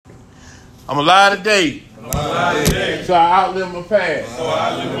I'm alive today. So I outlive my past.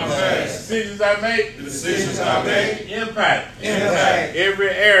 Decisions I make. Impact every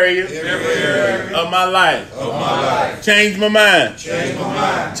area of my life. Change my mind. Change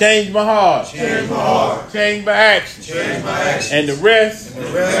my heart. Change my actions. And the rest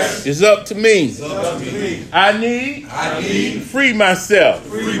is up to me. I need to free myself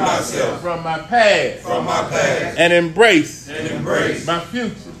from my past and embrace my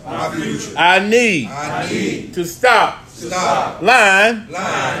future. I need to stop lying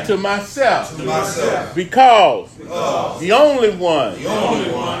to myself because the only one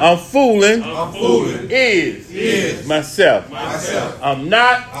I'm fooling is myself. I'm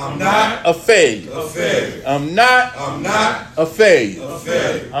not a failure. I'm not a failure.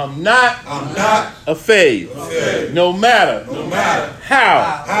 I'm not a failure. No matter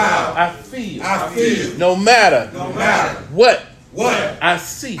how I feel. No matter what I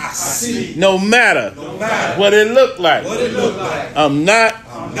see. No matter what it look like. I'm not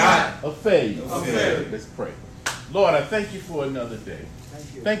a failure. Let's pray. Lord, I thank you for another day.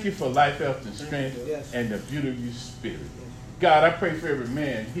 Thank you for life, health, and strength, and the beauty of your spirit. God, I pray for every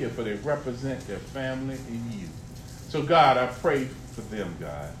man here, for they represent their family and you. So, God, I pray for them,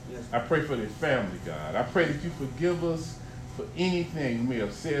 God. I pray for their family, God. I pray that you forgive us for anything we may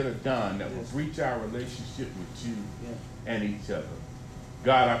have said or done that will breach our relationship with you and each other.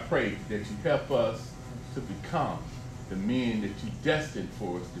 God, I pray that you help us to become the men that you destined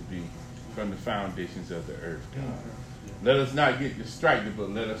for us to be from the foundations of the earth, God. Let us not get distracted,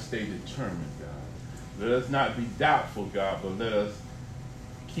 but let us stay determined, God. Let us not be doubtful, God, but let us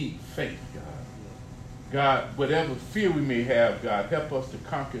keep faith, God. God, whatever fear we may have, God, help us to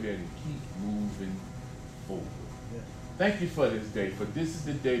conquer that and keep moving forward. Thank you for this day, for this is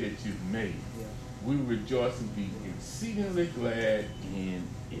the day that you've made. We rejoice and be exceedingly glad in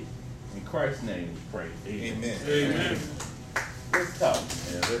it. In Christ's name we pray. Amen. Amen. Let's talk,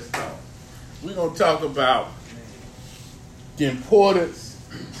 man. Let's talk. We're going to talk about the importance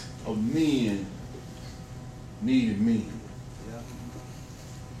of men needing men.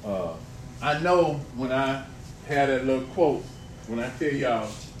 I know when I had that little quote, when I tell y'all,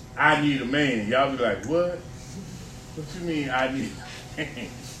 I need a man, y'all be like, what? What you mean I need a man?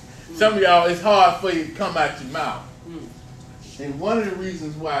 Some of y'all, it's hard for you to come out your mouth. And one of the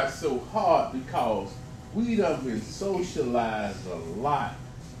reasons why it's so hard, because we done been socialized a lot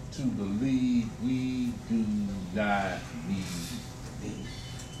to believe we do not need men.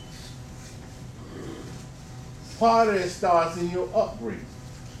 Part of it starts in your upbringing.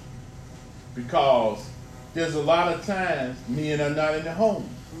 Because there's a lot of times men are not in the home.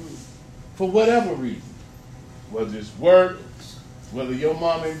 For whatever reason. Whether it's work, whether your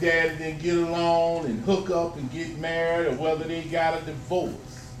mom and dad didn't get along and hook up and get married, or whether they got a divorce.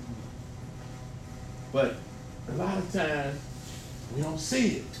 But a lot of times, we don't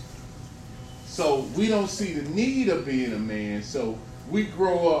see it. So we don't see the need of being a man. So we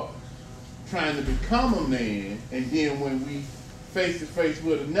grow up trying to become a man, and then when we face to face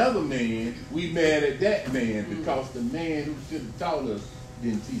with another man, we mad at that man because the man who should have taught us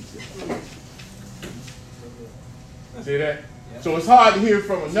didn't teach us. See that? Yep. So it's hard to hear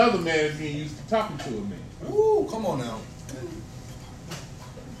from another man as being used to talking to a man. Ooh, come on now.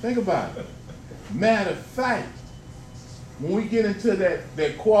 Think about it. Matter of fact, when we get into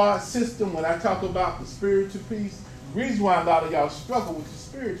that quad system, when I talk about the spiritual peace, the reason why a lot of y'all struggle with the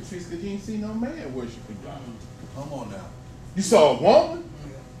spiritual peace is because you ain't see no man worshiping God. Come on now. You saw a woman.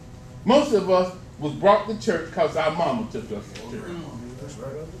 Most of us was brought to church because our mama took us to church. That's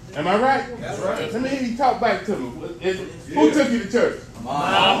right. Am I right? That's right. Let me hear you talk back to me. Who took you to church?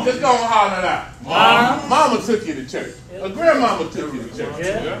 Mom. Just go and holler it out. Mom. Mama took you to church. A grandmama took you to church.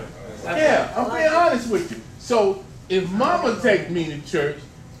 Yeah, I'm being honest with you. So if mama take me to church,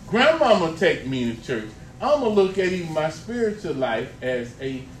 grandmama take me to church, I'm going to look at even my spiritual life as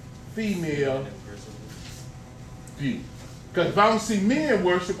a female view. Because if I don't see men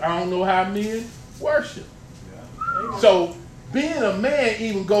worship, I don't know how men worship. So being a man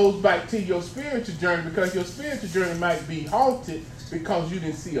even goes back to your spiritual journey, because your spiritual journey might be halted because you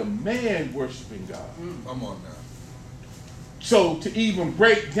didn't see a man worshiping God. Come on now. So to even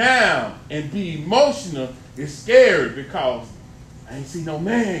break down and be emotional is scary because I ain't see no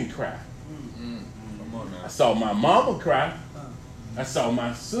man cry. Come on now. I saw my mama cry. I saw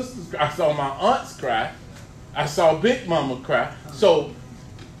my sisters cry. I saw my aunts cry. I saw Big Mama cry. So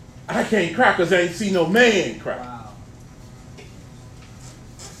I can't cry because I ain't see no man cry. Wow.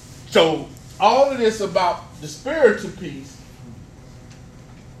 So all of this about the spiritual piece,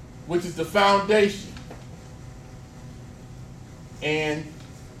 which is the foundation, and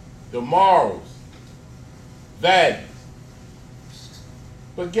the morals, values.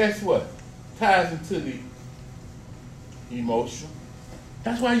 But guess what? Ties into the emotional.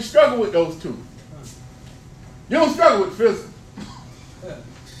 That's why you struggle with those two. You don't struggle with physical.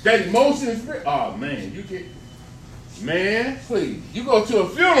 That emotion is real. Oh man, you get, man, please. You go to a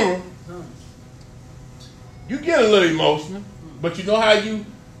funeral, you get a little emotional, but you know how you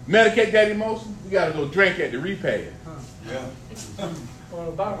medicate that emotion? You gotta go drink at the repast. Yeah.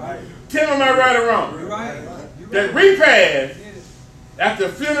 Tell them I'm right or wrong. That repast, after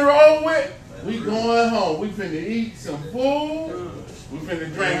the funeral over with, we going home. We finna eat some food. We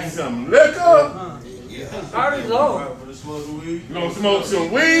finna drink some liquor. Already low. We're gonna smoke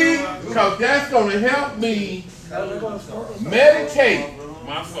some weed, because that's gonna help me medicate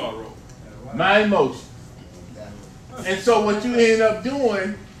My sorrow. my emotions. And so what you end up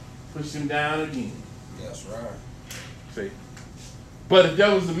doing, push them down again. That's right. See? But if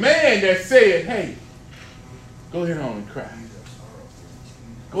there was a man that said, hey, go ahead on and cry.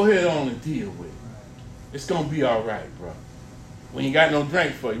 Go ahead on and deal with it. It's gonna be all right, bro. We ain't got no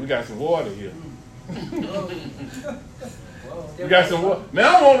drink for you. We got some water here. We got some water. Man,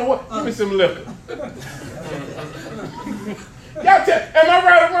 I want the water. Give me some liquor. Y'all tell, am I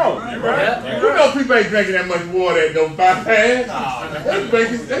right or wrong? You're right. You know people ain't drinking that much water at those bypass.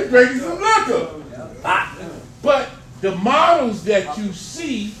 They drinking some liquor. But the models that you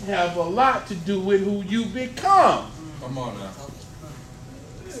see have a lot to do with who you become. Come on now.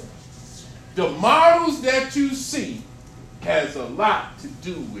 The models that you see has a lot to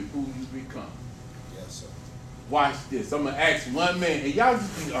do with who you become. Yes, sir. Watch this. I'm going to ask one man, and y'all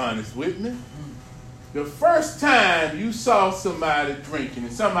just be honest with me. The first time you saw somebody drinking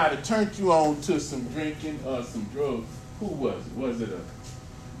and somebody turned you on to some drinking or some drugs, who was it? Was it a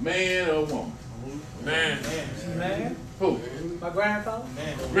man or a woman? Man. Man. Who? My grandfather.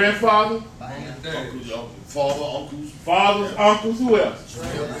 Grandfather? Fathers, uncles, who else?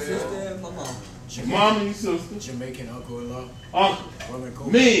 Sister and my mom. Your mama and your sister. Jamaican uncle-in-law. Uncle.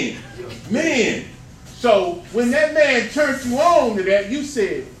 Men. So when that man turned you on to that, you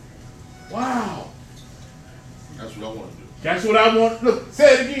said, wow. That's what I want to do. That's what I want. Look,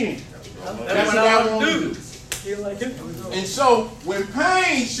 say it again. That's what I want to do. Feel like it. And so when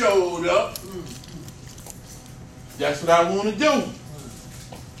pain showed up, that's what I want to do.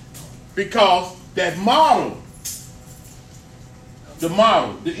 Because that model,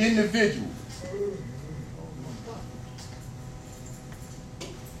 the individual,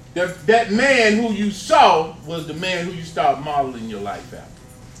 that man who you saw was the man who you started modeling your life after.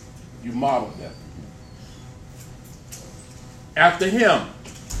 You modeled that. After him.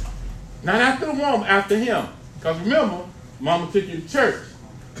 Not after the woman, after him. Because remember, mama took you to church.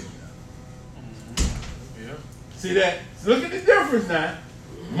 Yeah. See that? Look at the difference now.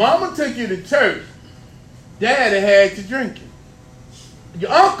 Mama took you to church. Daddy had you drinking.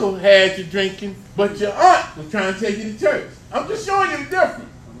 Your uncle had you drinking, but your aunt was trying to take you to church. I'm just showing you the difference.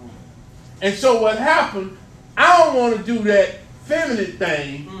 And so what happened, I don't want to do that feminine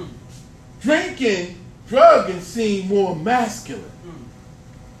thing. Drinking, drugging seem more masculine.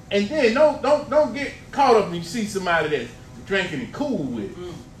 And then don't get caught up when you see somebody that's drinking and cool with it.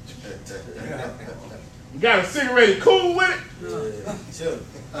 You got a cigarette and cool with it?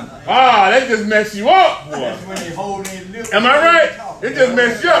 That just mess you up, boy. That's when they hold their lips. Am I right? It just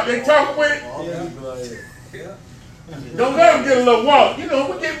mess you up. They talk with it. Don't let them get a little walk. You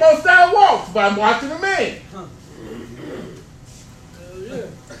know, we get most of our walks by watching a man.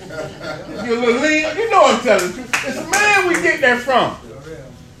 Get a little lean. You know I'm telling you. It's a man we get that from.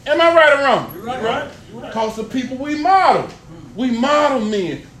 Am I right or wrong? You're right. Because the people we model. We model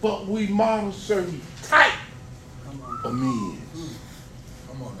men, but we model certain type of men.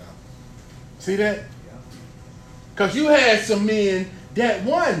 Come on now. See that? Because you had some men that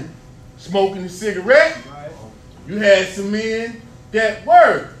one smoking a cigarette. You had some men that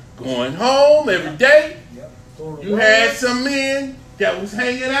were going home every day. You had some men that was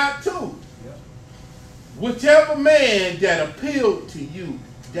hanging out too. Whichever man that appealed to you,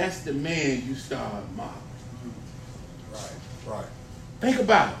 that's the man you start modeling. Right. Think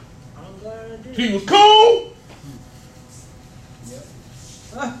about it. I'm glad I did. He was cool.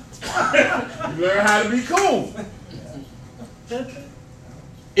 You learn how to be cool.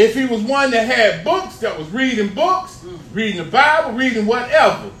 If he was one that had books, that was reading books, reading the Bible, reading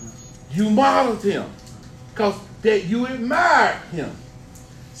whatever, you modeled him. Because that you admired him.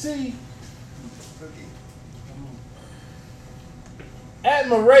 See,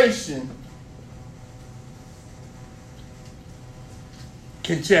 admiration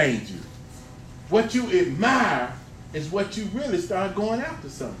can change you. What you admire is what you really start going after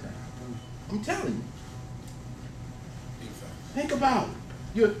sometimes. I'm telling you. Think about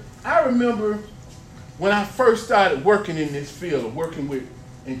it. I remember when I first started working in this field, of working with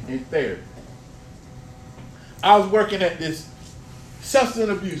in therapy. I was working at this substance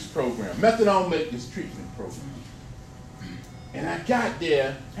abuse program, methadone maintenance treatment program. And I got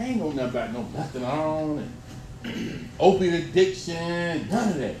there, I ain't know nothing about no methadone and opiate addiction, none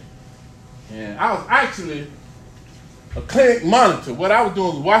of that. And I was actually a clinic monitor. What I was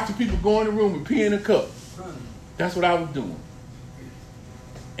doing was watching people go in the room and pee in a cup. That's what I was doing.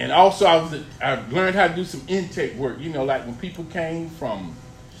 And also I learned how to do some intake work. You know, like when people came from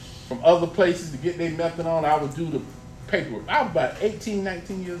other places to get their methadone, I would do the paperwork. I was about 18,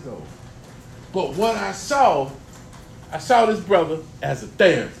 19 years old. But what I saw this brother as a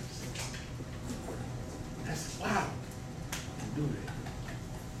therapist. I said, wow, I can do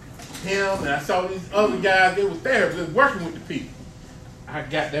that. Him, and I saw these other guys, they were therapists working with the people. I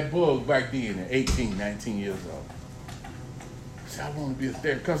got that bug back then at 18, 19 years old. I said, I want to be a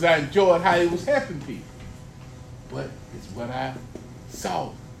therapist because I enjoyed how it was helping people. But it's what I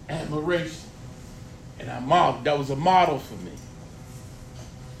saw, admiration. And I modeled, that was a model for me.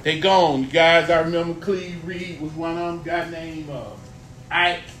 They gone. The guys I remember, Cleve Reed was one of them. A guy named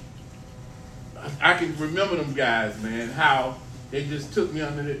Ike. I can remember them guys, man, how they just took me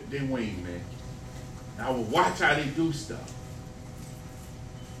under their wing, man. I would watch how they do stuff.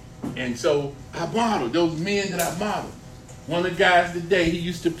 And so I modeled, those men that I modeled. One of the guys today, he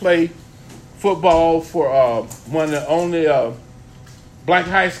used to play football for one of the only black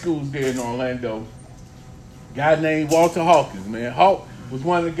high schools there in Orlando. A guy named Walter Hawkins, man. Hawk was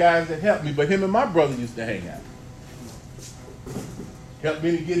one of the guys that helped me, but him and my brother used to hang out. Helped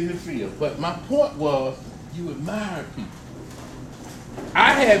me to get in the field. But my point was, you admire people.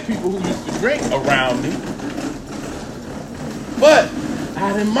 I had people who used to drink around me, but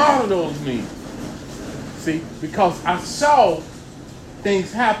I didn't model those men. See, because I saw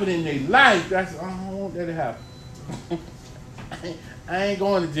things happen in their life. I don't want that to happen. I ain't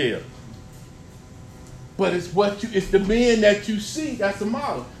going to jail. But it's the men that you see, that's the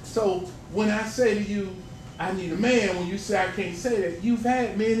model. So when I say to you, I need a man, when you say I can't say that, you've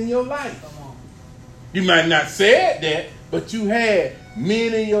had men in your life. Come on. You might not say that, but you had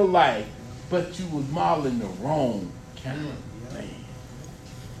men in your life, but you was modeling the wrong kind of man.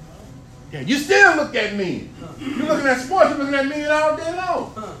 Yeah, you still look at men. You looking at sports, you looking at men all day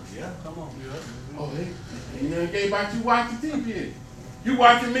long. Yeah, come on. Oh, hey, ain't nothing gay about you watching TV. You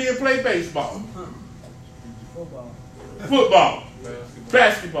watching men play baseball. Football.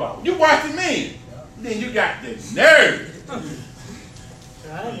 Basketball. You watching men. Then you got the nerve.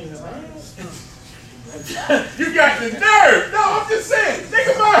 You got the nerve. No, I'm just saying.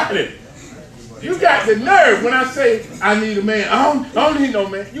 Think about it. You got the nerve when I say I need a man. I don't need no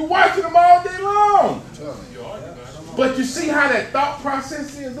man. You watching them all day long. But you see how that thought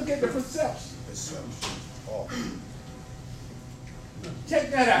process is? Look at the perception.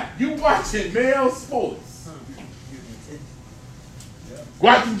 Check that out. You watching male sports.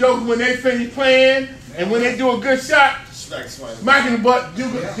 Watching jokers when they finish playing, and when they do a good shot, smacking the butt,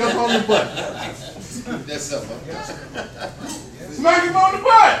 jump on the butt. That's up, Smack him on the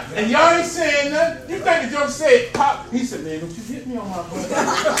butt. And y'all ain't saying nothing. You think the joker said, pop. He said, man, don't you hit me on my butt.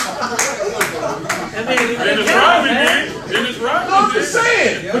 Dennis Rodman. No, I'm just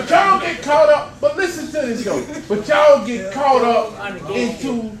saying. But y'all get caught up. But listen to this, though. But y'all get caught up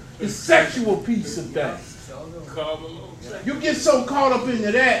into the sexual piece of things. You get so caught up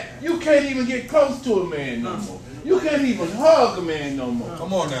into that, you can't even get close to a man no more. You can't even hug a man no more.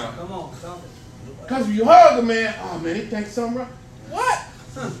 Come on now. Come on. Because if you hug a man, oh man, he thinks something wrong. What?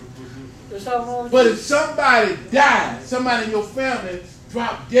 There's something wrong with But you. if somebody died, somebody in your family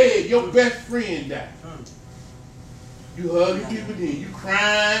dropped dead, your best friend died. You hugging people then, you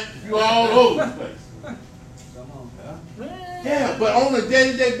crying, you all over the place. Come on. Yeah, but on a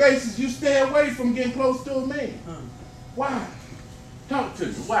day-to-day basis, you stay away from getting close to a man. Why? Talk to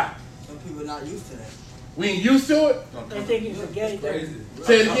me. Why? Some people are not used to that. We ain't used to it? They think it's a gay thing.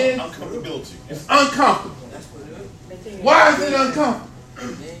 Say it again. Uncomfortability. It's uncomfortable. That's what it is. They think Why is it uncomfortable?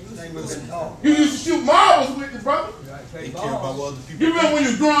 it's You used to shoot marbles with your brother. They care about what other people You remember when you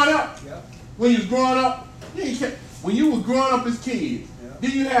was growing up? Yeah. When you was growing up? You ain't care. When you was growing up as kids,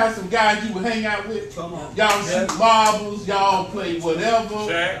 did you have some guys you would hang out with? Come on. Y'all shoot marbles, y'all play whatever,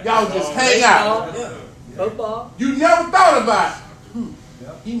 Jack. y'all just hang out. Yeah. Football. You never thought about,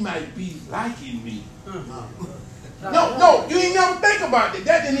 he might be liking me. No, you ain't never think about that.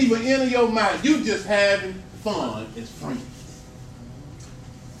 That didn't even enter your mind. You just having fun as friends.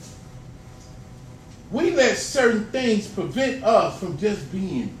 We let certain things prevent us from just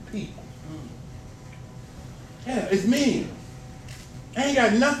being people. Yeah, it's men. Ain't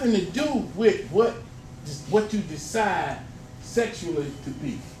got nothing to do with what you decide sexually to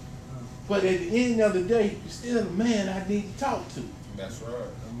be. But at the end of the day, you're still a man I need to talk to. That's right.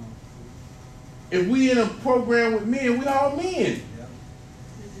 If we in a program with men, we all men.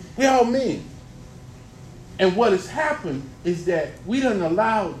 We all men. And what has happened is that we done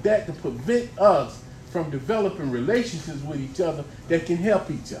allowed that to prevent us from developing relationships with each other that can help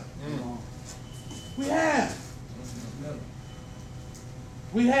each other. We have.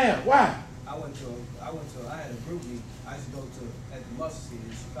 We have. Why? I had a group meeting. I used to go to, at the Mustard Seed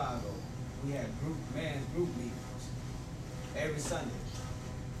in Chicago. We had man's group meetings every Sunday.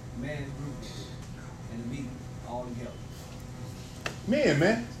 Man's group meeting. And the meeting all together. Man.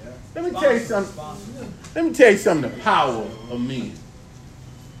 Yeah. Let me tell you something. Let me tell you something, the power of men.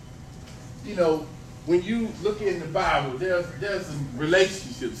 You know, when you look in the Bible, there's some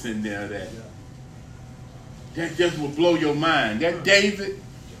relationships in there that just will blow your mind. That David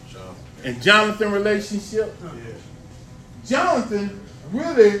and Jonathan relationship. Jonathan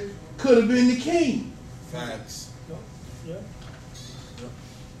really could have been the king. Facts.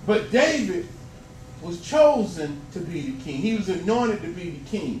 But David was chosen to be the king. He was anointed to be the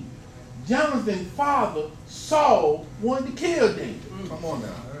king. Jonathan's father, Saul, wanted to kill David. Come on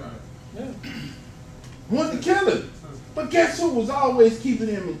now. Wanted to kill him. But guess who was always keeping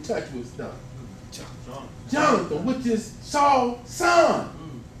him in touch with stuff? Jonathan, which is Saul's son.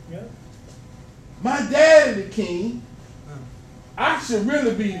 My daddy the king. I should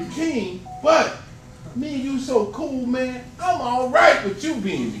really be the king, but me and you so cool, man, I'm all right with you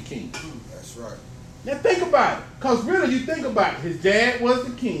being the king. That's right. Now think about it. Because really you think about it. His dad was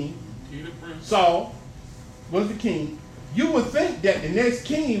the king. Saul was the king. You would think that the next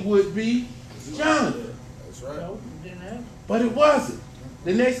king would be Jonathan. That's right. But it wasn't.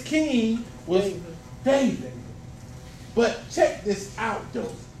 The next king was David. But check this out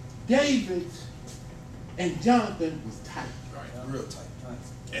though. David and Jonathan was tight. Right. Real tight.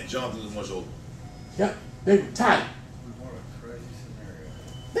 And Jonathan was much older. Yep, they were tight. What a crazy scenario.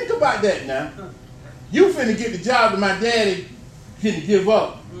 Think about that now. You finna get the job that my daddy didn't give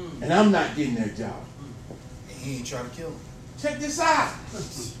up, and I'm not getting that job. And he ain't trying to kill him. Check this out.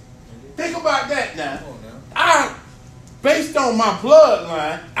 Think about that now. Come on now. Based on my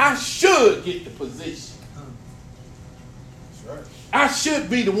bloodline, I should get the position. That's right. I should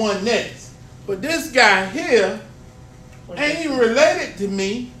be the one next. But this guy here ain't even related to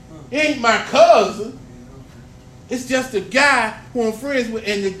me. He ain't my cousin. It's just a guy who I'm friends with,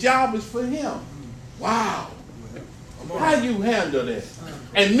 and the job is for him. Wow. How you handle that?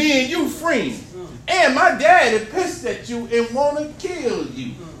 And me and you friends. And my daddy pissed at you and want to kill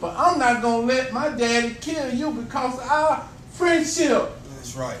you. But I'm not going to let my daddy kill you because of our friendship.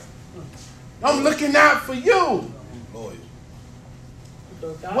 That's right. I'm looking out for you. Loyal.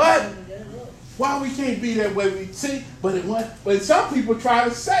 What? Why we can't be that way? We see, but some people try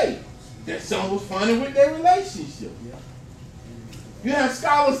to say that something was funny with their relationship. You have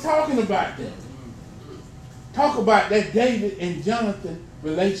scholars talking about that. Talk about that David and Jonathan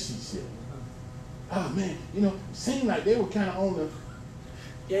relationship. Oh man, you know, it seemed like they were kind of on the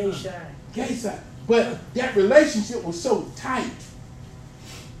gay side. But that relationship was so tight.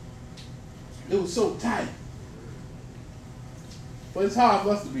 It was so tight. But it's hard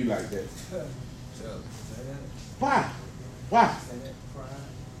for us to be like that. Why? Why?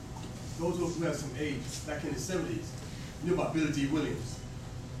 Those of us who have some age, back in the 70s, knew about Billy D. Williams.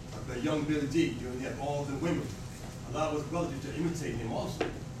 The young Billy D. You know, he had all the women. A lot of us brothers used to imitate him also.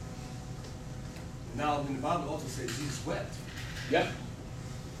 And now in the Bible also says Jesus wept. Yep.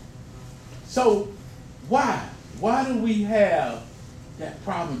 So why? Why do we have that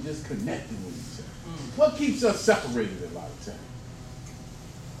problem just connecting with each other? What keeps us separated a lot of times?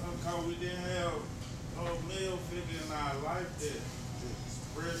 Because we didn't have a male figure in our life that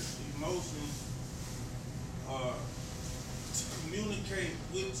express emotions or to communicate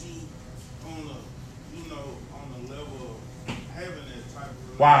with you on the level of having that type of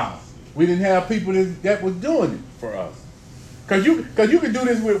relationship. Wow. We didn't have people that was doing it for us. Cause you can do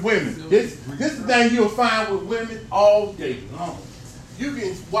this with women. This is the thing you'll find with women all day long. You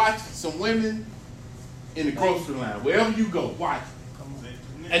can watch some women in the grocery line, wherever you go, watch.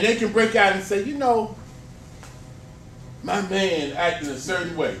 And they can break out and say, you know, my man acting a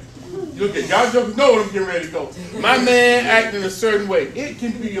certain way. Look at y'all jokers know what I'm getting ready to go. My man acting a certain way. It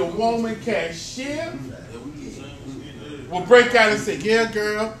can be a woman cashier will break out and say, yeah,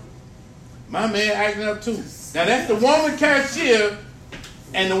 girl, my man acting up too. Now that's the woman cashier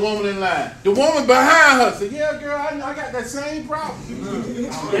and the woman in line. The woman behind her said, yeah, girl, I know I got that same problem.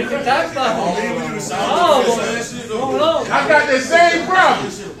 They can talk about it. I got the same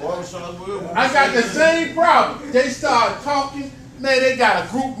problem. I got the same problem. They start talking. Man, they got a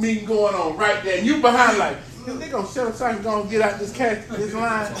group meeting going on right there. And you behind like, they going to shut up so I can go and get out this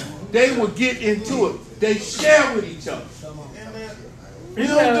line. They will get into it. They share with each other. You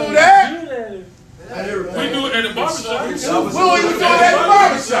don't do that? We do it at the barbershop. We don't even do it at the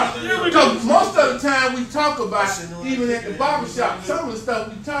barbershop. Because most of the time we talk about, even at the barbershop, some of the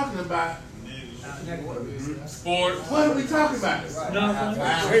stuff we talking about. Sports. What are we talking about? Nothing.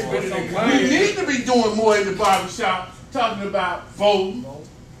 We need to be doing more in the barbershop, talking about voting,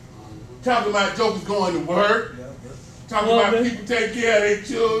 talking about jokers going to work, talking about people taking care of their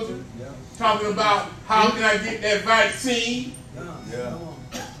children, talking about how can I get that vaccine.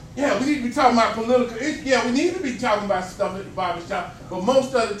 Yeah, we need to be talking about political issues. Yeah, we need to be talking about stuff at the barbershop, but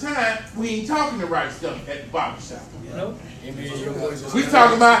most of the time, we ain't talking the right stuff at the barbershop. Nope. We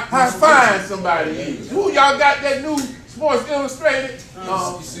talking about how fine somebody is. Who y'all got that new Sports Illustrated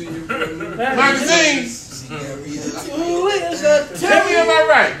magazine? Tell me, am I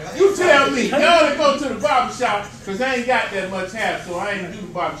right? You tell me. Y'all to go to the barbershop, because I ain't got that much hair, so I ain't do the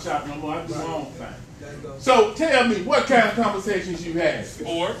barbershop no more. I do my own thing. So tell me, what kind of conversations you had?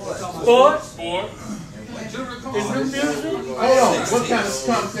 Sports. Sports. Sports. Is new music? Hold on. What kind of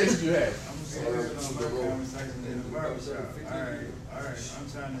conversations you had? Conversation in the barbershop. Alright. I'm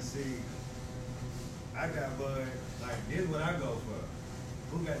trying to see. I got bud. Like, this what I go for.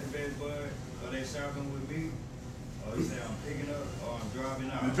 Who got the best bud? Are they Sharpen with me? Or you say I'm picking up or I'm dropping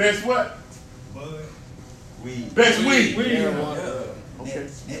out? The best what? Bud. Best weed. Okay.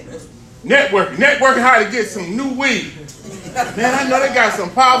 Networking how to get some new weed. Man, I know they got some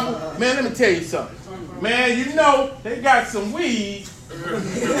powerful. Man, let me tell you something. Man, you know they got some weed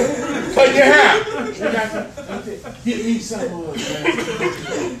for your hair. Get me some of it,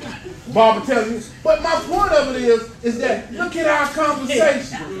 man. Barbara tells you. But my point of it is that look at our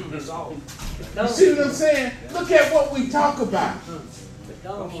conversation. You see what I'm saying? Look at what we talk about.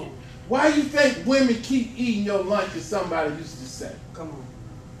 Why you think women keep eating your lunch, as somebody used to say? Come on.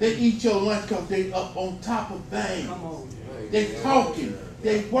 They eat your lunch because they up on top of things. Come on. They talking.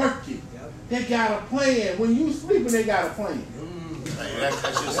 They working. They got a plan. When you sleeping, they got a plan. That's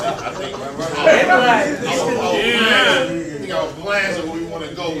just it. I think our plans of where we want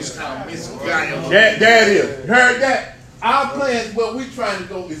to go is kind of misguided. That is. You heard that? Our plans, where we're trying to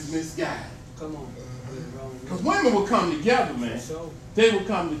go, is misguided. Come on. Because women will come together, man. They will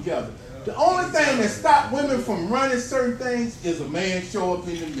come together. The only thing that stops women from running certain things is a man show up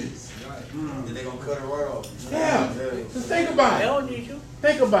in the midst. Then they're going to cut it right off. Yeah. Just think about it.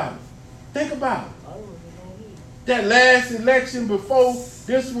 Think about it. Think about it. That last election before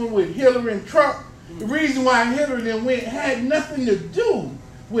this one with Hillary and Trump, the reason why Hillary then went had nothing to do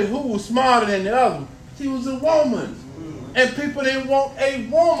with who was smarter than the other. She was a woman. And people didn't want a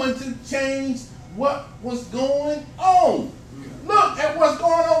woman to change what was going on. Look at what's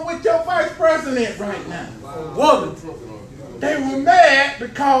going on with your vice president right now. Woman. They were mad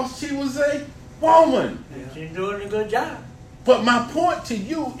because she was a woman. She's doing a good job. But my point to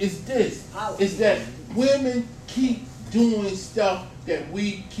you is this, is that women keep doing stuff that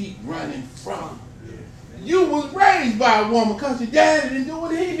we keep running from. You was raised by a woman because your daddy didn't do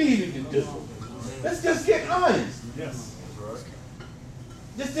what he needed to do. Let's just get honest. Yes.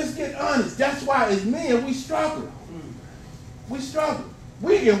 Let's just get honest. That's why as men we struggle. We struggle.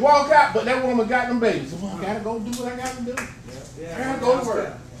 We can walk out, but that woman got them babies. So I gotta go do what I gotta do. I gotta go to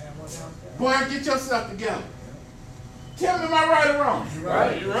work. Boy, get yourself together. Tell me, am I right or wrong? You're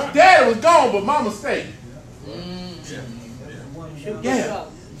right. Daddy was gone, but mama stayed. Yeah.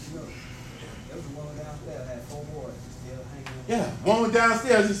 Yeah, woman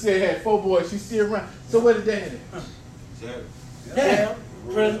downstairs, she said had 4 boys. She still around. So where the daddy? Yeah.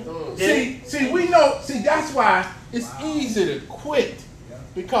 See, we know. See, that's why it's easy to quit,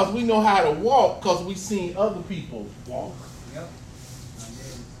 because we know how to walk, because we seen other people walk.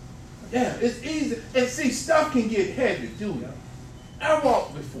 Yeah, it's easy. And see, stuff can get heavy, too. I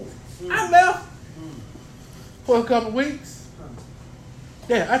walked before. I left for a couple weeks.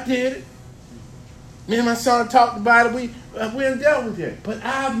 Yeah, I did it. Me and my son talked about it. We haven't dealt with it. But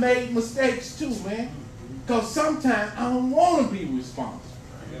I've made mistakes too, man. Because sometimes I don't want to be responsible.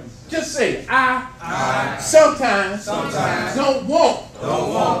 Just say it. I sometimes don't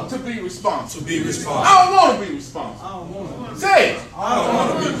want to be responsible. I don't want to be responsible. Say it. I don't want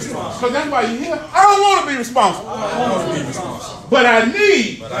to be responsible. Because that's why you're here. I don't want to be responsible. But I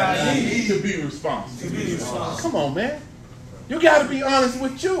need to be responsible. Come on, man. You got to be honest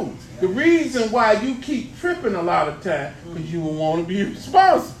with you. The reason why you keep tripping a lot of time because you don't want to be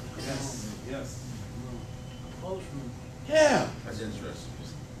responsible. Yes. Yes. Yeah. That's interesting.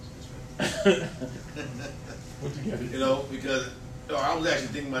 What you got? You know, because I was actually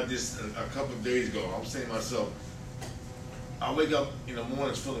thinking about this a couple of days ago. I was saying to myself, I wake up in the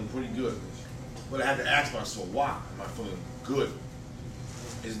mornings feeling pretty good, but I had to ask myself, why am I feeling good?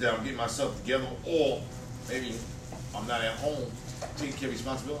 Is that I'm getting myself together, or maybe I'm not at home taking care of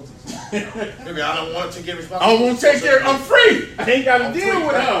responsibilities? Maybe I don't want to take care of responsibilities. I don't want to take care. I'm free. I ain't got to deal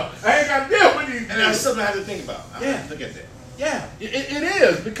with her. I ain't got to deal with these. And that's something I have to think about. I Yeah. have to look at that. Yeah, it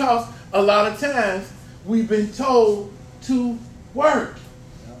is, because a lot of times we've been told to work,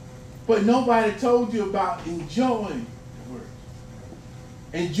 but nobody told you about enjoying the work,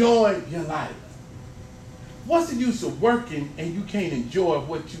 enjoying your life. What's the use of working and you can't enjoy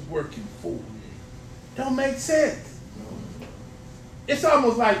what you're working for? Don't make sense. It's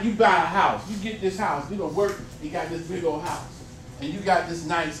almost like you buy a house. You get this house. You don't work. You got this big old house, and you got this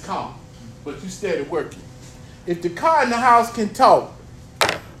nice car, but you started working. If the car and the house can talk,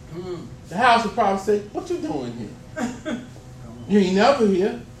 the house will probably say, "What you doing here? You ain't never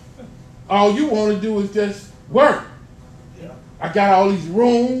here. All you want to do is just work. I got all these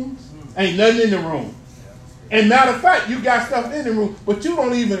rooms. Ain't nothing in the room. And matter of fact, you got stuff in the room, but you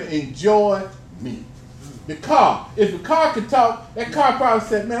don't even enjoy me." The car. If the car could talk, that car probably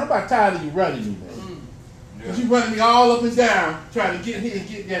said, "Man, I'm about tired of you running me, man. Because you running me all up and down, trying to get here and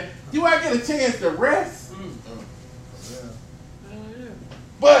get there. Do I get a chance to rest?"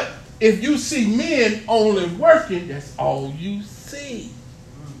 But if you see men only working, that's all you see.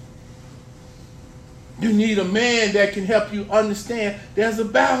 You need a man that can help you understand there's a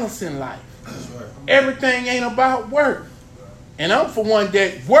balance in life. That's right. Everything ain't about work. And I'm for one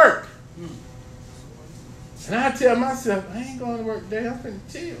that work. And I tell myself, I ain't going to work today. I'm finna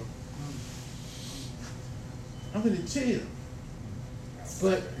chill. I'm finna chill.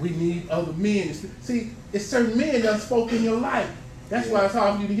 But we need other men. See, it's certain men that spoke in your life. That's why it's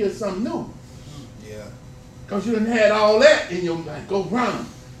hard for you to hear something new. Yeah. Because you done had all that in your life. Go run.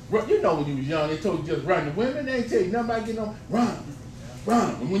 You know when you was young, they told you just run. The women, they ain't tell you nothing about getting on. Run.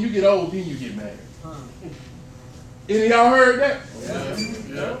 Run. And when you get old, then you get married. Any of y'all heard that?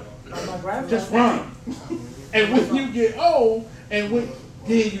 Yeah. Just run. And when you get old, and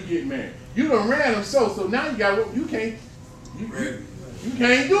then you get married. You done ran them so now you got, you can't do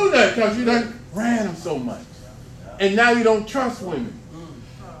nothing because you done ran them so much. And now you don't trust women.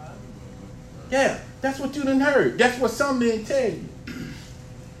 Yeah, that's what you done heard. That's what some men tell you.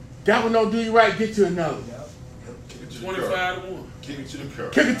 That one don't do you right, get to another. 25 to 1. Kick it to the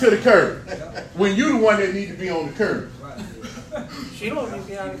curb. Kick it to the curb. When you the one that need to be on the curb. She don't need to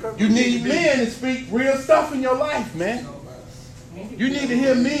be on the curb. You need men to speak real stuff in your life, man. You need to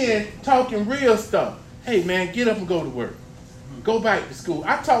hear men talking real stuff. Hey, man, get up and go to work. Go back to school.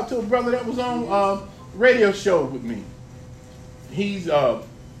 I talked to a brother that was on radio show with me. He's, he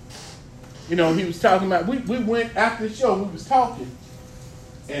was talking about, we went after the show, we was talking,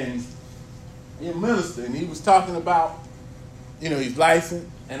 and he ministered, and he was talking about, he's licensed,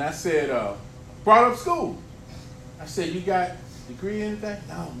 and I said, brought up school. I said, you got a degree in anything?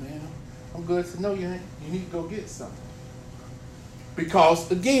 No, man, I'm good. I said, no, you ain't. You need to go get something. Because,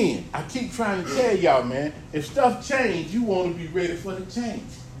 again, I keep trying to tell y'all, man, if stuff change, you want to be ready for the change.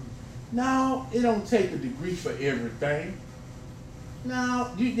 No, it don't take a degree for everything. No,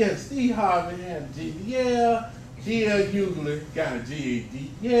 Steve Harvey had a GED. Yeah, D.L. Hughley got a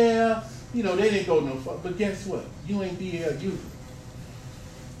GED. Yeah, they didn't go no far. But guess what? You ain't D.L. Hughley.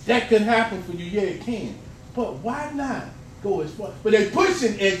 That could happen for you. Yeah, it can. But why not go as far? But they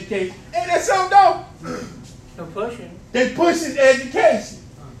pushing education. Ain't that something, though? They're pushing. They pushing education.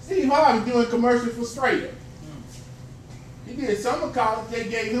 Steve Harvey doing commercials for Straight Up. He did summer college. They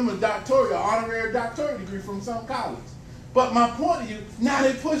gave him a doctoral, honorary doctorate degree from some college. But my point to you, now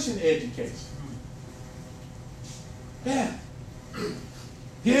they're pushing education. Yeah.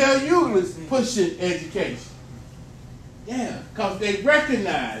 Yeah, Hughley's pushing education. Yeah, because they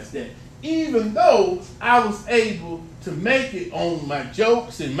recognize that even though I was able to make it on my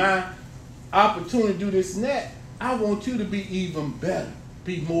jokes and my opportunity to do this and that, I want you to be even better,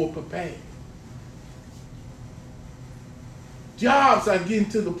 be more prepared. Jobs are getting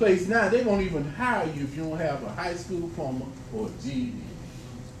to the place now, they won't even hire you if you don't have a high school diploma or a GED.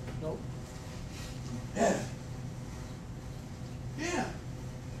 Nope. Yeah. Yeah.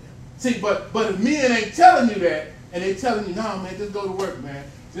 See, but if men ain't telling you that, and they telling you, no, man, just go to work, man.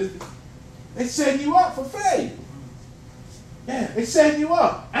 They setting you up for failure. Yeah, they setting you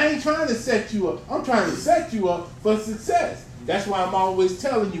up. I ain't trying to set you up. I'm trying to set you up for success. That's why I'm always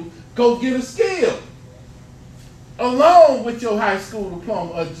telling you, go get a skill. Along with your high school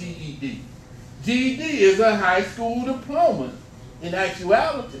diploma or GED. GED is a high school diploma in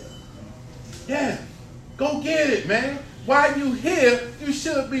actuality. Yeah, go get it, man. While you here, you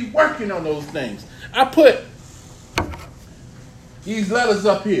should be working on those things. I put these letters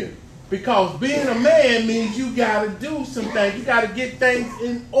up here because being a man means you got to do some things. You got to get things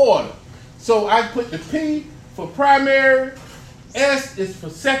in order. So I put the P for primary, S is for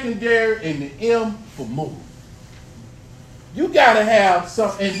secondary, and the M for move. You got to have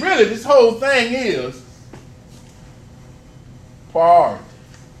something. And really, this whole thing is priority.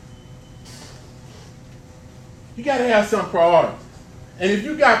 You got to have some priorities. And if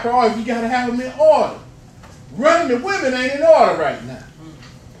you got priorities, you got to have them in order. Running the women ain't in order right now.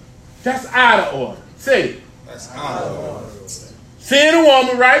 That's out of order. Say it. That's out of order. Seeing a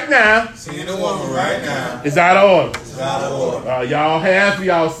woman right now. Seeing a woman right now. Is out of order. It's out of order. Y'all half of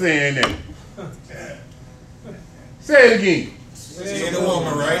y'all saying that. Say it again. Seeing a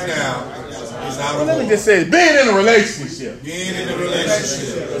woman right now is out of order. Let me just say it. Being in a relationship. Being in a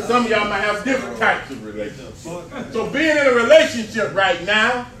relationship. Some of y'all might have different types of relationships. So being in a relationship right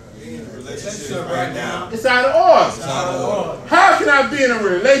now. Right now. It's out of order. It's out of order. How can I be in a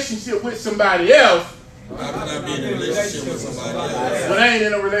relationship with somebody else? How can I be in a relationship with somebody else? But I ain't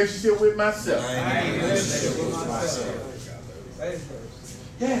in a relationship with myself. I ain't in a relationship with myself.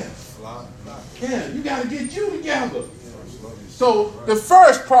 Yeah. Yeah, you got to get you together. So the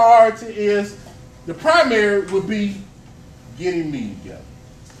first priority is, the primary would be getting me together.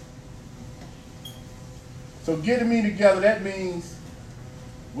 So getting me together, that means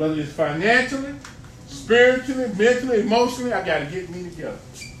whether it's financially, spiritually, mentally, emotionally, I got to get me together.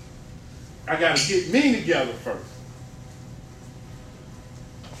 I got to get me together first.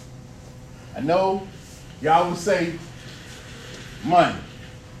 I know y'all would say money.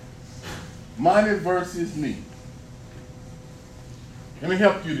 Money versus me. Let me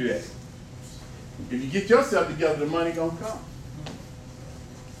help you today. If you get yourself together, the money gonna come.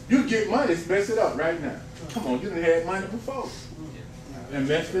 You get money, mess it up right now. Come on, you done had money before. And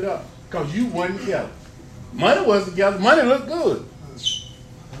messed it up. Because you wasn't together. Money was together. Money looked good.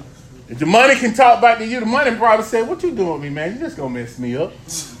 If the money can talk back to you, the money probably say, what you doing with me, man? You just gonna mess me up.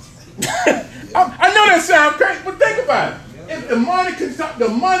 I know that sounds crazy, but think about it. If the money can talk, the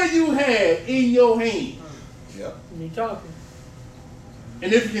money you had in your hand. Yep. You talking.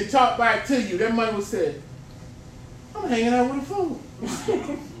 And if it can talk back to you, that money would say, I'm hanging out with a fool.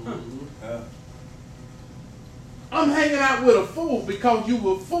 I'm hanging out with a fool because you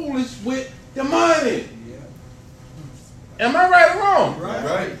were foolish with the money. Am I right or wrong?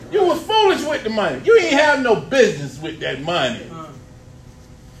 Right. You were foolish with the money. You ain't have no business with that money.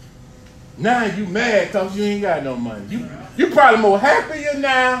 Now you mad because you ain't got no money. You probably more happier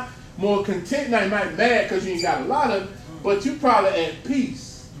now, more content. Now you might be mad because you ain't got a lot of it, but you probably at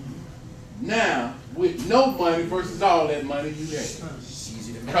peace now with no money versus all that money you had.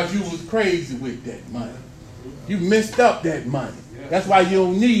 Because you was crazy with that money. You messed up that money. That's why you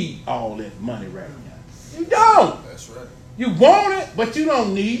don't need all that money right now. You don't. That's right. You want it, but you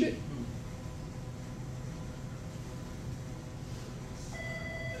don't need it.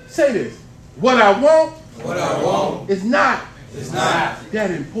 Say this. What I want is not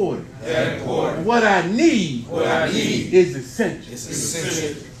that important. What I need is essential. It's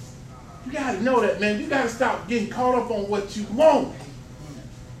essential. You got to know that, man. You got to stop getting caught up on what you want.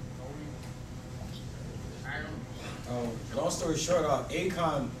 Long story short,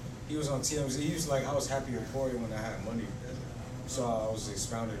 Akon, he was on TMZ. He was like, I was happy reporting when I had money. So I was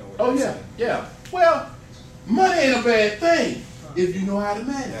expounding on what Oh, he yeah, said. yeah. Well, money ain't a bad thing if you know how to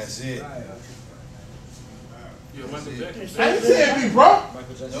manage. That's it. I ain't saying be broke.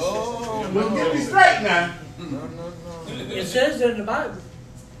 Michael Jackson. No. But get me straight now. It says it in the Bible.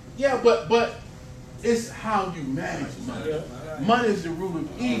 Yeah, but it's how you manage money. Money is the root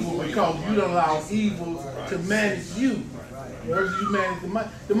of evil because you don't allow evil to manage you versus you manage the money.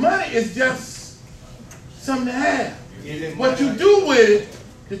 The money is just something to have. What you do with it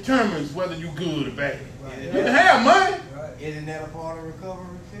determines whether you're good or bad. You can have money. Isn't that a part of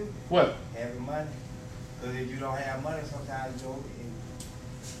recovery too? What? Having money. Because if you don't have money, sometimes you'll.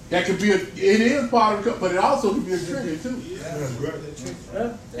 That could be it is part of it, but it also can be a trigger too.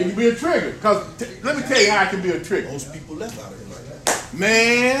 It can be a trigger. Because let me tell you how it can be a trigger. Most people left out of it.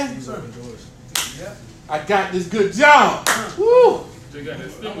 Man, I got this good job. Woo!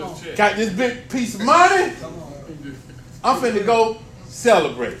 Got this big piece of money. I'm finna go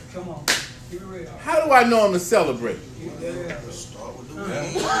celebrate. Come on. Keep it real. How do I know I'm gonna celebrate? Start with the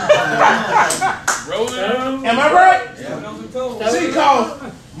Am I right? Yeah. See, because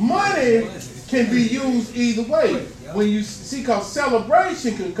money can be used either way. When you see, because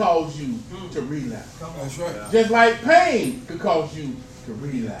celebration can cause you to relapse. That's right. Just like pain could cause you to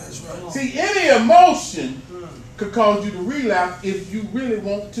relapse. That's right. See, any emotion could cause you to relapse if you really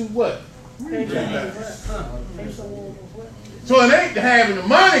want to what? Relapse. So it ain't having the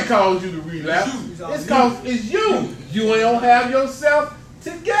money cause you to relapse. It's cause it's you. You don't have yourself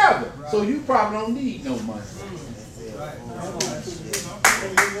together. So you probably don't need no money.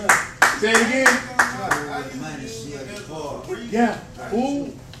 Say it again. Yeah.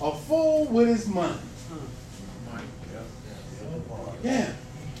 A fool with his money. Yeah.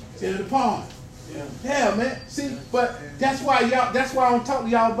 Tell the party. Yeah, man. See, but that's why I don't talk to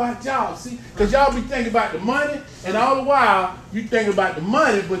y'all about y'all. See, because y'all be thinking about the money, and all the while you think about the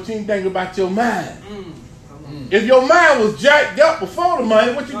money, but you ain't thinking about your mind. If your mind was jacked up before the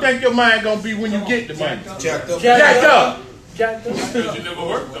money, what you think your mind gonna be when you get the money? Jacked up. Jacked up. Jacked up. Because you never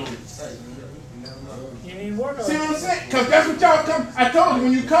worked on it. You need work on See what I'm saying? Because that's what y'all come. I told you,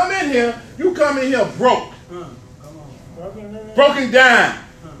 when you come in here broke. Broken down.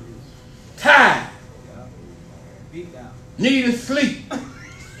 Tired. Needing sleep.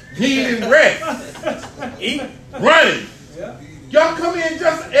 Needing rest. Eat. Running. Y'all come in,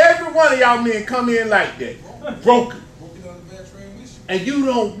 just every one of y'all men come in like that. Broken. And you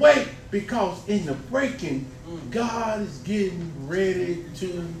don't wait, because in the breaking, God is getting ready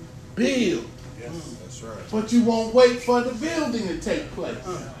to build. That's right. But you won't wait for the building to take place.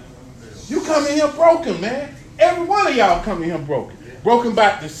 You come in here broken, man. Every one of y'all come in here broken. Broken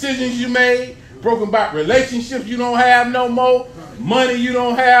by decisions you made. Broken by relationships you don't have no more. Money you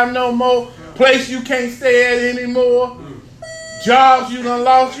don't have no more. Place you can't stay at anymore. Jobs you done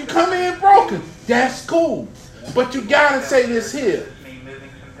lost. You come in broken. That's cool. But you gotta say this here.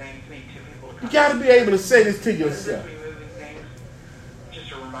 You gotta be able to say this to yourself.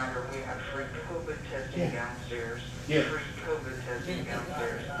 Just a reminder, we have free COVID testing downstairs. Yeah. Free COVID testing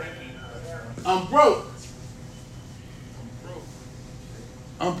downstairs. Thank you. I'm broke.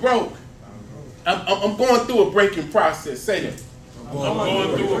 I'm broke. I'm going through a breaking process. Say that. I'm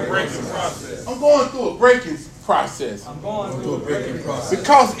going through a breaking process. I'm going through a breaking process. I'm going Through a breaking process.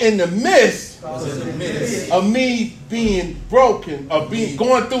 Because in the midst Of of me being broken, or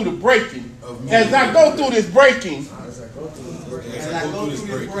going through the breaking, Of me. as I go through this breaking, As I go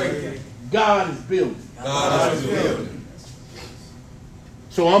through this break, God is building. God is building.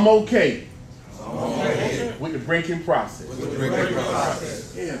 So I'm okay Okay. with the breaking process. With the breaking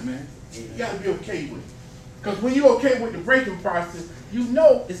process. Yeah, man. You gotta be okay with it. Because when you're okay with the breaking process, you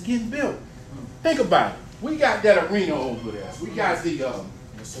know it's getting built. Think about it. We got that arena over there. We got the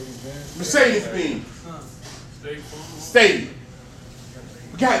Mercedes-Benz Stadium.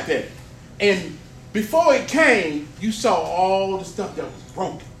 We got that. And before it came, you saw all the stuff that was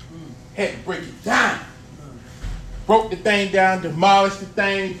broken. Had to break it down. Broke the thing down, demolished the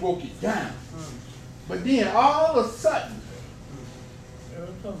thing, broke it down. But then all of a sudden,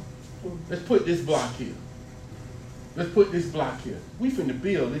 let's put this block here. Let's put this block here. We finna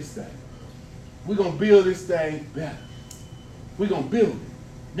build this thing. We're gonna build this thing better. We're gonna build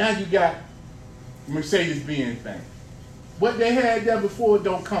it. Now you got Mercedes-Benz thing. What they had there before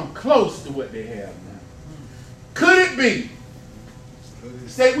don't come close to what they have now. Could it be?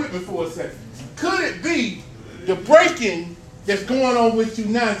 Stay with me for a second. Could it be the breaking that's going on with you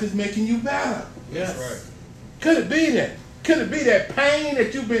now is just making you better? Yes. Right. Could it be that? Could it be that pain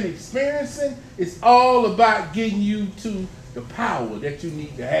that you've been experiencing is all about getting you to the power that you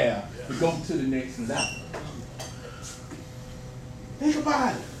need to have to go to the next level? Think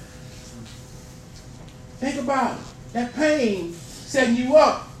about it. Think about it. That pain setting you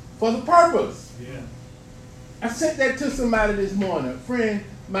up for the purpose. Yeah. I sent that to somebody this morning. A friend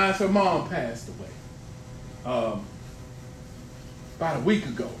of mine, her mom passed away about a week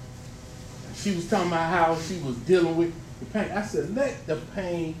ago. She was talking about how she was dealing with the pain. I said, let the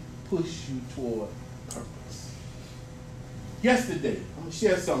pain push you toward purpose. Yesterday, I'm going to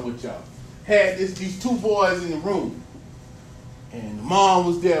share something with y'all. Had these two boys in the room. And the mom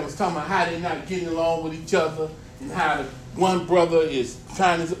was there, was talking about how they're not getting along with each other, and how the one brother is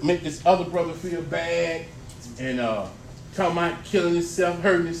trying to make this other brother feel bad, and talking about killing himself,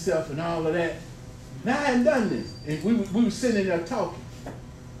 hurting himself, and all of that. Now I hadn't done this. And we were sitting there talking.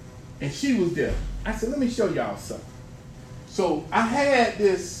 And she was there. I said, let me show y'all something. So I had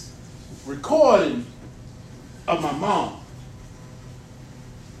this recording of my mom.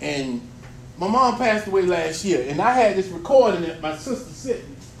 And my mom passed away last year. And I had this recording that my sister sent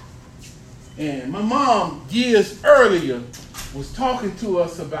me. And my mom, years earlier, was talking to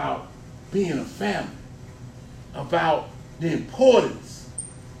us about being a family, about the importance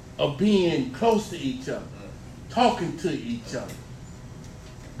of being close to each other, talking to each other,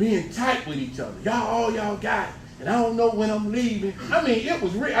 being tight with each other. Y'all, all y'all got it. And I don't know when I'm leaving. I mean, it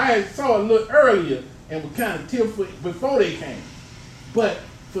was real. I had saw it a little earlier and was kind of tearful before they came. But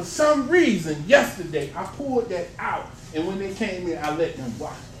for some reason, yesterday, I pulled that out. And when they came in, I let them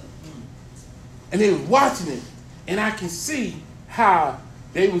watch it. And they was watching it. And I can see how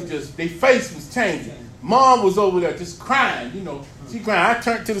they was just, their face was changing. Mom was over there just crying, you know. She crying. I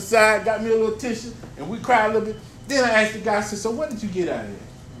turned to the side, got me a little tissue, and we cried a little bit. Then I asked the guy, I said, so what did you get out of that?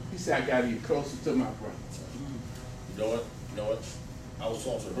 He said, I got to get closer to my brother. You know what? You know what? I was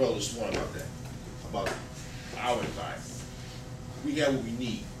talking to a brother this morning about that. About our environment. We have what we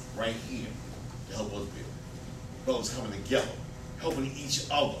need right here to help us build. Brothers coming together, helping each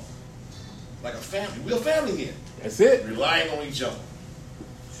other. Like a family. We're a family here. That's it. Relying on each other.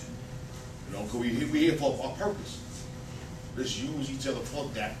 You know, because we're here for a purpose. Let's use each other for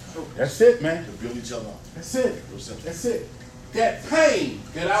that purpose. That's it, man. To build each other up. That's it. That's it. That pain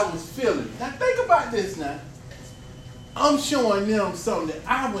that I was feeling. Now think about this now. I'm showing them something that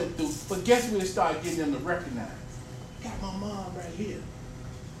I went through, but guess where it started getting them to recognize? I got my mom right here.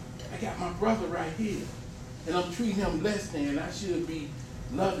 I got my brother right here. And I'm treating him less than I should be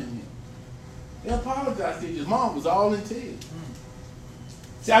loving him. They apologized to his mom was all in tears.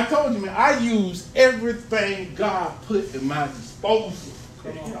 See, I told you, man, I use everything God put at my disposal.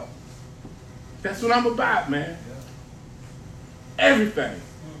 That's what I'm about, man. Everything.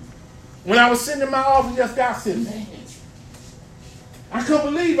 When I was sitting in my office yesterday, I said, man, I couldn't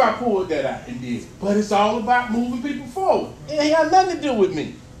believe I pulled that out and did. But it's all about moving people forward. It ain't had nothing to do with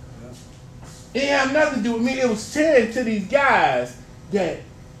me. It ain't had nothing to do with me. It was saying to these guys that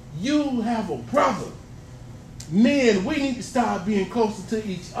you have a brother. Men, we need to start being closer to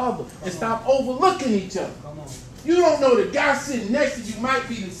each other and stop overlooking each other. You don't know the guy sitting next to you might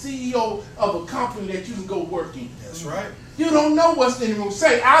be the CEO of a company that you can go work in. That's right. You don't know what's in the room.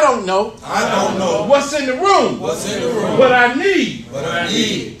 Say, I don't know. I don't know. What's in the room? What's in the room? What I need. What I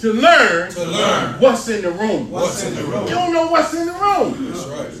need. To learn. To learn. What's in the room. What's in the room? You don't know what's in the room. That's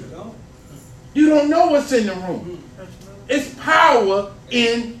right. You don't know what's in the room. It's power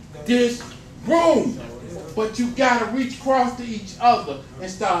in this room. But you got to reach across to each other and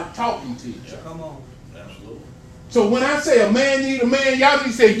start talking to each other. Come on. Absolutely. So when I say a man need a man, y'all need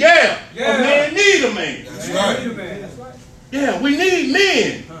to say, yeah, a man need a man. That's right. That's right. Yeah, we need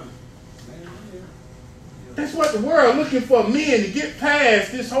men. That's what the world looking for, men to get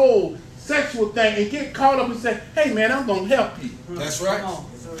past this whole sexual thing and get caught up and say, hey man, I'm going to help you. That's right.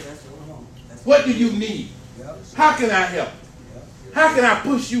 What do you need? How can I help? How can I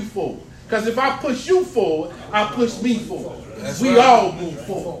push you forward? Because if I push you forward, I push me forward. We all move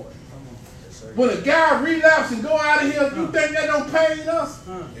forward. When a guy relapse and go out of here, you think that don't pain us?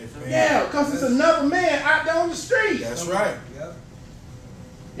 Yeah, because it's another man out there on the street. That's right.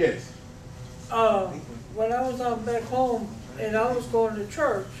 Yes. When I was back home and I was going to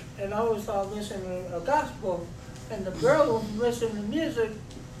church and I was listening to a gospel and the girl was listening to music,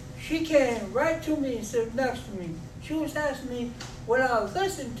 she came right to me and sat next to me. She was asking me what I was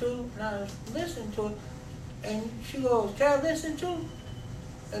listening to, and I was listening to it, and she goes, can I listen to it?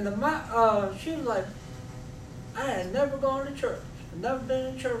 And she was like, I had never gone to church. I've never been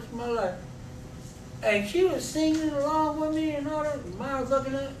in church in my life. And she was singing along with me and all that. I was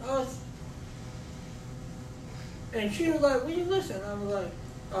looking at us. And she was like, will you listen? I was like,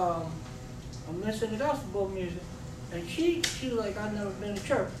 I'm listening to gospel music. And she was like, I've never been to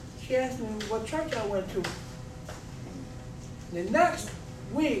church. She asked me what church I went to. The next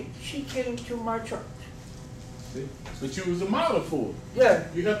week, she came to my church. See? But you was a model for her. Yeah.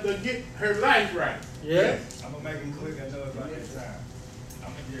 You have to get her life right. Yeah. I'm going to make it quick. I know it's about that time.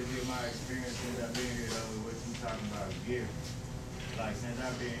 I'm going to just give my experience since I've been here though, with what you talking about gift. Like, since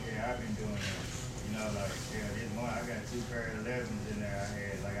I've been here, I've been doing it. You know, like, this morning I got 2 pairs of 11s in there I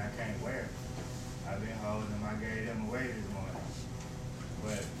had. Like, I can't wear. I've been holding them. I gave them away this morning.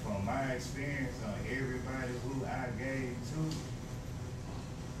 But from my experience on everybody who I gave to,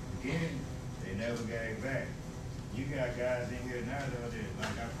 again, they never gave back. You got guys in here now though that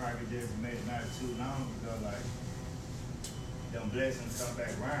like I probably just met not too long ago, like them blessings come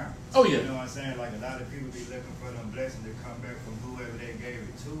back round. Oh yeah. You know what I'm saying? Like a lot of people be looking for them blessings to come back from whoever they gave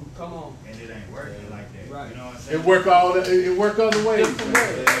it to. Come on. And it ain't working like that. Right. You know what I'm saying? It work other ways.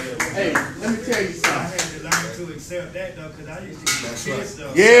 Hey, let me tell you I something. had to learn to accept that though, because I used to get pissed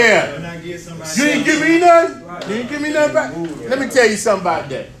though. Yeah. When I get somebody You didn't give me nothing? You didn't give me nothing back? Let me tell you something about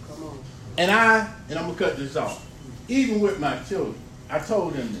that. Come on. And I'm going to cut this off. Even with my children, I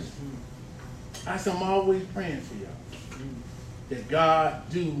told them this. I said, I'm always praying for y'all. That God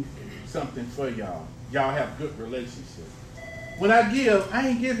do something for y'all. Y'all have good relationships. When I give, I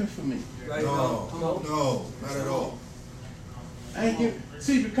ain't giving for me. No, not at all. I ain't giving.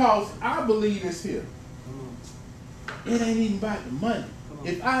 See, because I believe this here. It ain't even about the money.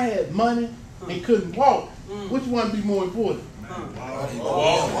 If I had money and couldn't walk, which one would be more important?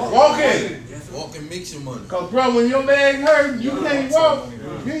 Walking. Walking makes your money. Because, bro, when your leg hurt, you can't walk.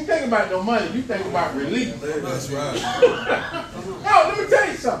 You ain't thinking about no money. You think about relief. That's right. No, let me tell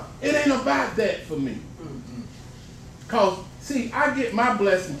you something. It ain't about that for me. Because, see, I get my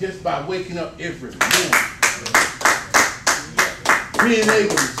blessing just by waking up every morning. Being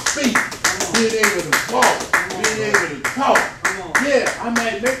able to speak. Being able to walk. Being able to talk. Yeah, I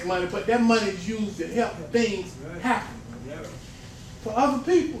might make money, but that money is used to help things happen. For other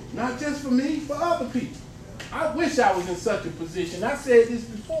people. Not just for me, for other people. I wish I was in such a position. I said this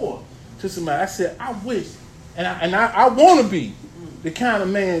before to somebody. I said, I wish, and I want to be the kind of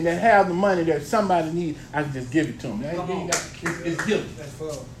man that have the money that somebody needs. I can just give it to them. It's given.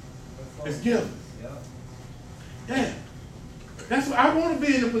 It's given. Yeah. That's what I want to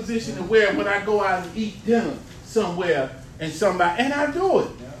be in a position to where when I go out and eat dinner somewhere and somebody, and I do it.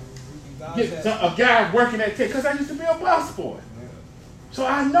 Get a guy working at because I used to be a busboy. So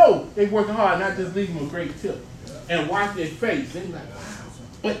I know they working hard, and I just leave them a great tip and watch their face. They're like, wow.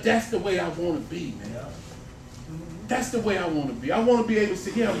 But that's the way I want to be, man. That's the way I want to be. I want to be able to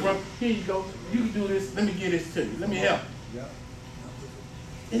say, yeah, bro, here you go. You can do this. Let me give this to you. Let me help.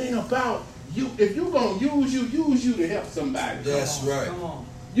 It ain't about you. If you're going to use you to help somebody. That's right.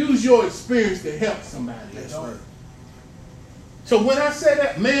 Use your experience to help somebody. That's right. So when I say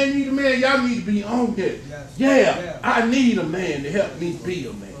that, man need a man, y'all need to be on here. Yeah, I need a man to help me be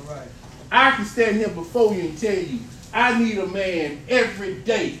a man. I can stand here before you and tell you, I need a man every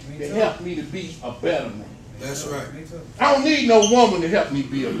day to help me to be a better man. That's right. I don't need no woman to help me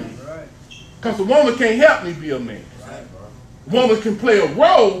be a man. Because a woman can't help me be a man. A woman can play a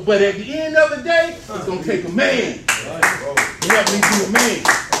role, but at the end of the day, it's going to take a man to help me be a man.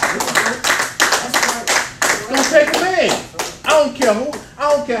 It's going to take a man. I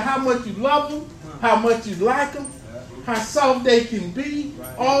don't care how much you love them, how much you like them, how soft they can be,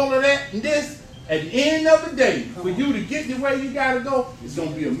 all of that and this. At the end of the day, for you to get the way you gotta go, it's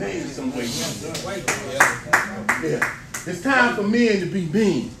gonna be a man some way. Yeah. It's time for men to be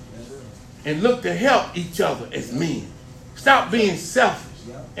men and look to help each other as men. Stop being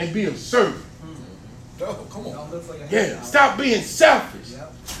selfish and be a servant. Oh, come on. Yeah. Stop being selfish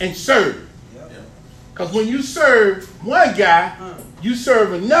and serve. Because when you serve one guy, you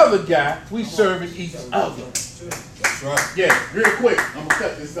serve another guy, we serving each other. That's right. Yeah, real quick, I'm going to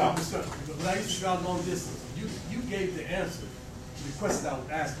cut this off. When I used to drive long distance, you gave the answer to the question I was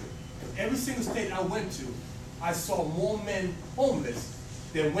asking. Every single state I went to, I saw more men homeless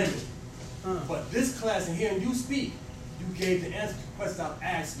than women. But this class and hearing you speak, you gave the answer to the question I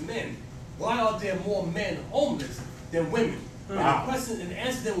asked men. Why are there more men homeless than women? And the question and the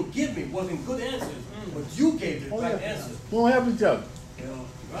answer they would give me wasn't good answers, but you gave the right answer. We don't help each other.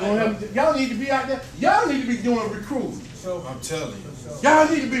 Y'all need to be out there. Y'all need to be doing recruiting. I'm telling you. Y'all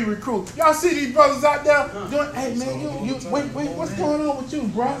need to be recruiting. Y'all see these brothers out there doing, hey man, wait, what's going on with you,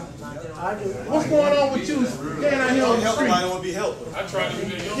 bro? What's going on with you? Standing out here on the street. I want to be helped. I try to be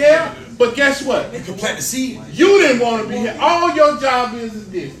that. Yeah, but guess what? You can plant the seed. You didn't want to be here. All your job is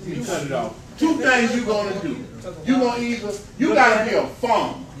this. You cut it off. Two things you gonna do. You gotta be a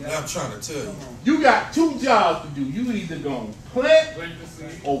farmer. I'm trying to tell you. You got two jobs to do. You either gonna plant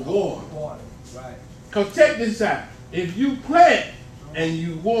or water. Cause check this out. If you plant and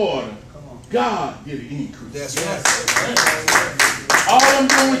you water, God get an increase. That's right. All I'm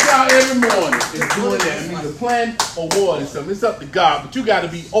doing with y'all every morning is doing that. I'm either plant or water something. It's up to God, but you got to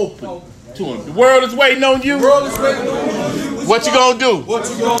be open to Him. The world is waiting on you. The world is waiting on you. What you gonna do? What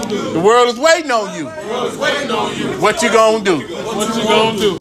you gonna do? The world is waiting on you. The world is waiting on you. What you gonna do? What you gonna do?